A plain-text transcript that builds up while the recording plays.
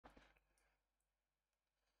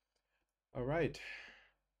All right,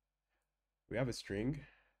 we have a string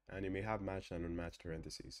and it may have matched and unmatched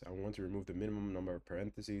parentheses. I want to remove the minimum number of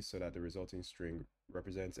parentheses so that the resulting string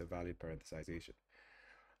represents a valid parenthesization.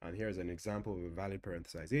 And here's an example of a valid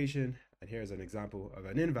parenthesization, and here's an example of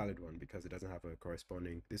an invalid one because it doesn't have a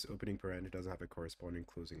corresponding, this opening parent doesn't have a corresponding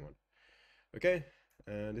closing one. Okay,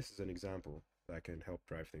 and this is an example that can help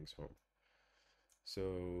drive things home.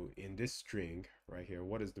 So in this string right here,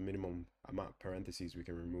 what is the minimum amount of parentheses we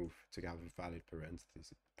can remove to have a valid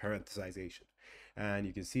parenthesization? And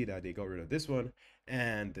you can see that they got rid of this one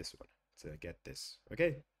and this one to get this.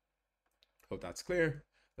 Okay, hope that's clear.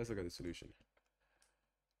 Let's look at the solution.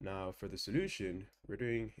 Now for the solution, we're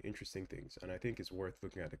doing interesting things, and I think it's worth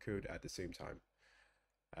looking at the code at the same time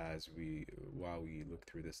as while we look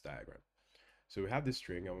through this diagram. So we have this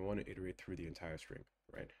string and we want to iterate through the entire string,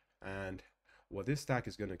 right? And what this stack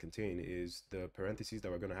is going to contain is the parentheses that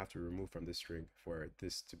we're going to have to remove from this string for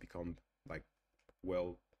this to become like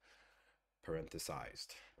well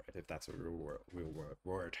parenthesized, right? If that's a real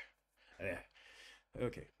word. Yeah.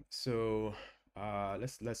 Okay, so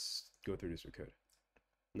let's go through this with code.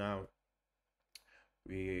 Now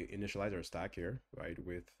we initialize our stack here, right,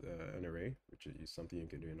 with an array, which is something you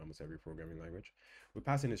can do in almost every programming language. We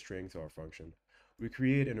pass in a string to our function. We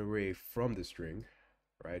create an array from the string,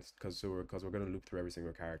 right? Because we're going to loop through every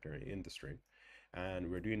single character in the string, and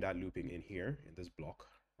we're doing that looping in here in this block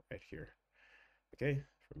right here. Okay,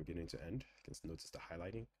 from beginning to end. You can notice the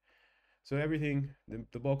highlighting. So everything,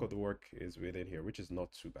 the bulk of the work is within here, which is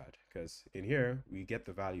not too bad because in here we get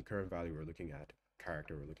the value, current value we're looking at,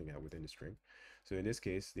 character we're looking at within the string. So in this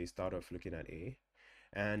case, they start off looking at A.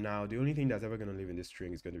 And now the only thing that's ever going to live in this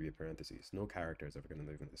string is going to be a parentheses. No character is ever going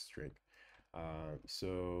to live in this string.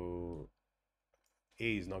 So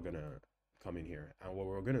A is not going to come in here. And what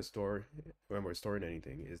we're going to store when we're storing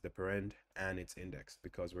anything is the parent and its index,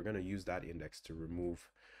 because we're going to use that index to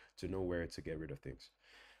know where to get rid of things.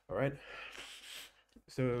 All right.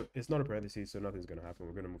 So it's not a parenthesis, so nothing's going to happen.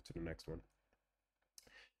 We're going to move to the next one.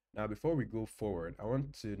 Now, before we go forward, I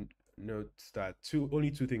want to note that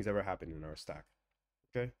only two things ever happen in our stack.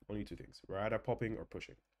 Okay, only two things. We're either popping or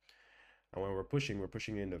pushing. And when we're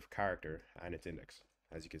pushing in the character and its index,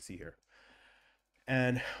 as you can see here.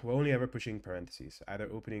 And we're only ever pushing parentheses, either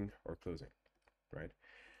opening or closing, right?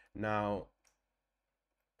 Now,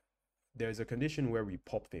 there's a condition where we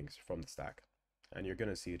pop things from the stack, and you're going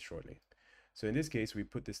to see it shortly. So in this case, we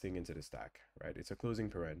put this thing into the stack, right? It's a closing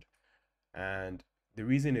parent. And the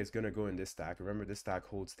reason it's going to go in this stack, remember this stack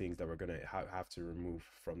holds things that we're going to have to remove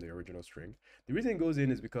from the original string. The reason it goes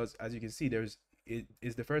in is because, as you can see, it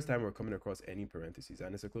is the first time we're coming across any parentheses,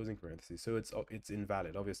 and it's a closing parenthesis. So it's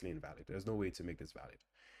invalid, obviously invalid. There's no way to make this valid.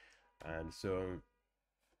 And so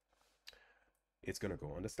it's going to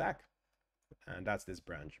go on the stack. And that's this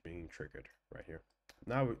branch being triggered right here.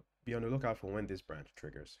 Now be on the lookout for when this branch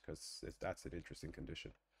triggers, because that's an interesting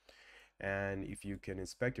condition. And if you can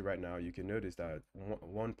inspect it right now, you can notice that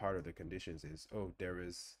one part of the conditions is, oh, there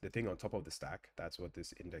is the thing on top of the stack. That's what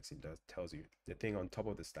this indexing tells you. The thing on top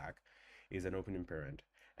of the stack is an opening parent.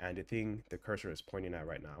 And the thing the cursor is pointing at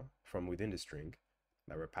right now from within the string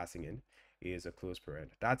that we're passing in is a closed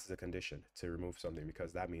parent. That's the condition to remove something,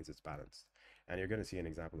 because that means it's balanced. And you're going to see an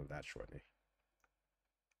example of that shortly.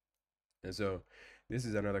 And so this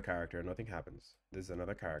is another character, nothing happens. This is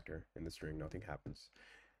another character in the string, nothing happens.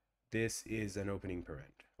 This is an opening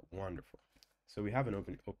parent. Wonderful. So we have an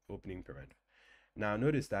opening parent. Now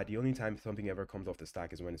notice that the only time something ever comes off the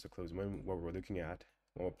stack is when it's a closing. When what we're looking at,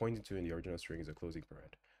 what we're pointing to in the original string is a closing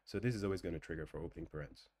parent. So this is always going to trigger for opening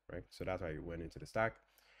parents, right? So that's why it went into the stack.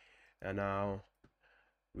 And now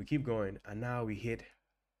we keep going, and now we hit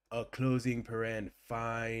a closing parent,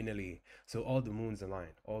 finally. So all the moons align,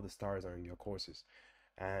 all the stars are in your courses.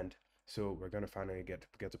 And so we're going to finally get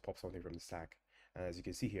to pop something from the stack. And as you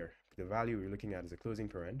can see here, the value we're looking at is a closing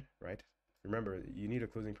parent, right? Remember, you need a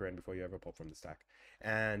closing parent before you ever pop from the stack.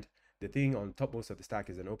 And the thing on top most of the stack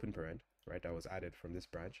is an open parent, right? That was added from this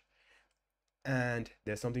branch. And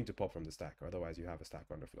there's something to pop from the stack, otherwise you have a stack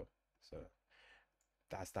underflow. So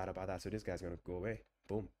that's that about that. So this guy's going to go away.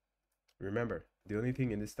 Boom. Remember, the only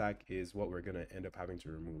thing in this stack is what we're going to end up having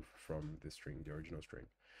to remove from the string, the original string.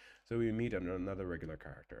 So we meet another regular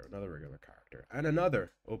character, and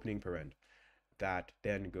another opening parent that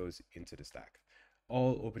then goes into the stack.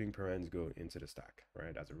 All opening parents go into the stack,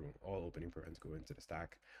 right? As a rule, all opening parents go into the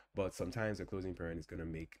stack. But sometimes a closing parent is going to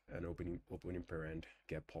make an opening parent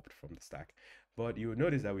get popped from the stack. But you will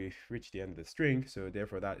notice that we've reached the end of the string. So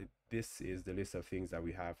therefore, this is the list of things that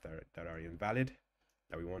we have that are invalid,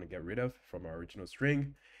 that we want to get rid of from our original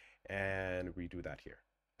string, and we do that here.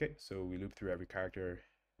 Okay, so we loop through every character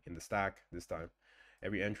in the stack this time,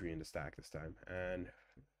 every entry in the stack this time, and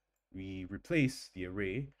we replace the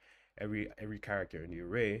array, every character in the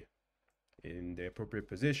array in the appropriate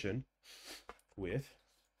position with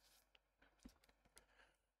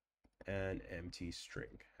an empty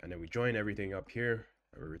string, and then we join everything up here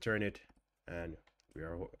and we return it, and we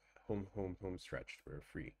are home stretched. We're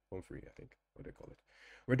free, home free, I think what they call it.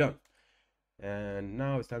 We're done. And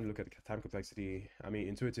now it's time to look at the time complexity. I mean,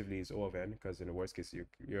 intuitively it's O of n, because in the worst case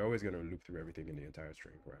you're always going to loop through everything in the entire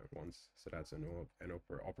string right at once, so that's an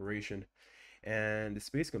operation. And the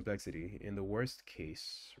space complexity, in the worst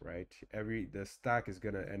case, right, the stack is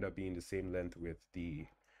going to end up being the same length with the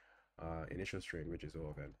initial string, which is O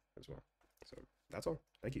of n as well. So that's all.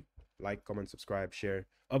 Thank you. Like, comment, subscribe, share,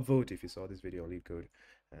 upvote if you saw this video on LeetCode,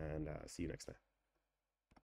 and see you next time.